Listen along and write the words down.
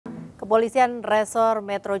Kepolisian Resor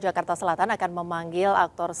Metro Jakarta Selatan akan memanggil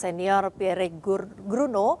aktor senior Pierre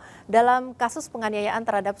Gruno dalam kasus penganiayaan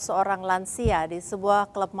terhadap seorang lansia di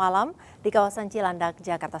sebuah klub malam di kawasan Cilandak,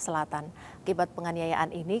 Jakarta Selatan. Akibat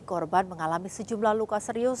penganiayaan ini, korban mengalami sejumlah luka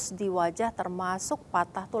serius di wajah termasuk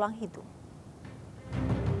patah tulang hidung.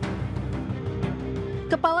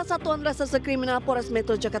 Kepala Satuan Reserse Kriminal Polres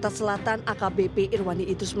Metro Jakarta Selatan AKBP Irwandi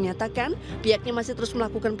Idrus menyatakan pihaknya masih terus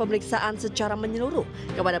melakukan pemeriksaan secara menyeluruh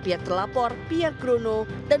kepada pihak terlapor, Pierre Gruno,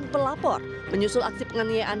 dan pelapor menyusul aksi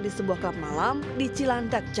penganiayaan di sebuah klub malam di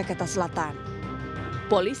Cilandak, Jakarta Selatan.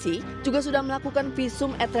 Polisi juga sudah melakukan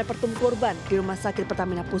visum et repertum korban di Rumah Sakit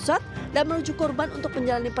Pertamina Pusat dan merujuk korban untuk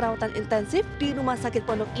menjalani perawatan intensif di Rumah Sakit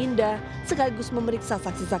Pondok Indah sekaligus memeriksa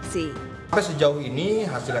saksi-saksi. Sampai sejauh ini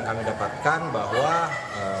hasil yang kami dapatkan bahwa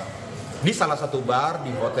di salah satu bar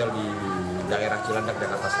di hotel di daerah Cilandak,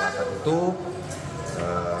 Jakarta Selatan itu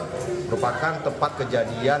merupakan tempat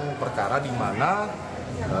kejadian perkara di mana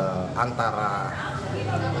antara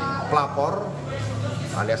pelapor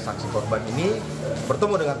alias saksi korban ini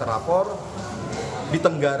bertemu dengan terlapor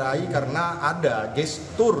ditenggarai karena ada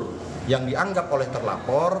gestur yang dianggap oleh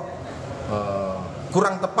terlapor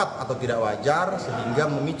kurang tepat atau tidak wajar sehingga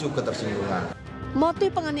memicu ketersinggungan.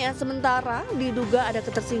 Motif penganiayaan sementara diduga ada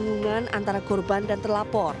ketersinggungan antara korban dan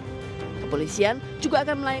terlapor. Kepolisian juga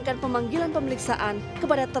akan melayangkan pemanggilan pemeriksaan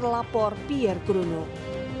kepada terlapor Pierre Gruno.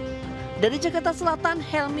 Dari Jakarta Selatan,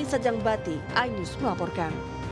 Helmi Sajangbati, iNews melaporkan.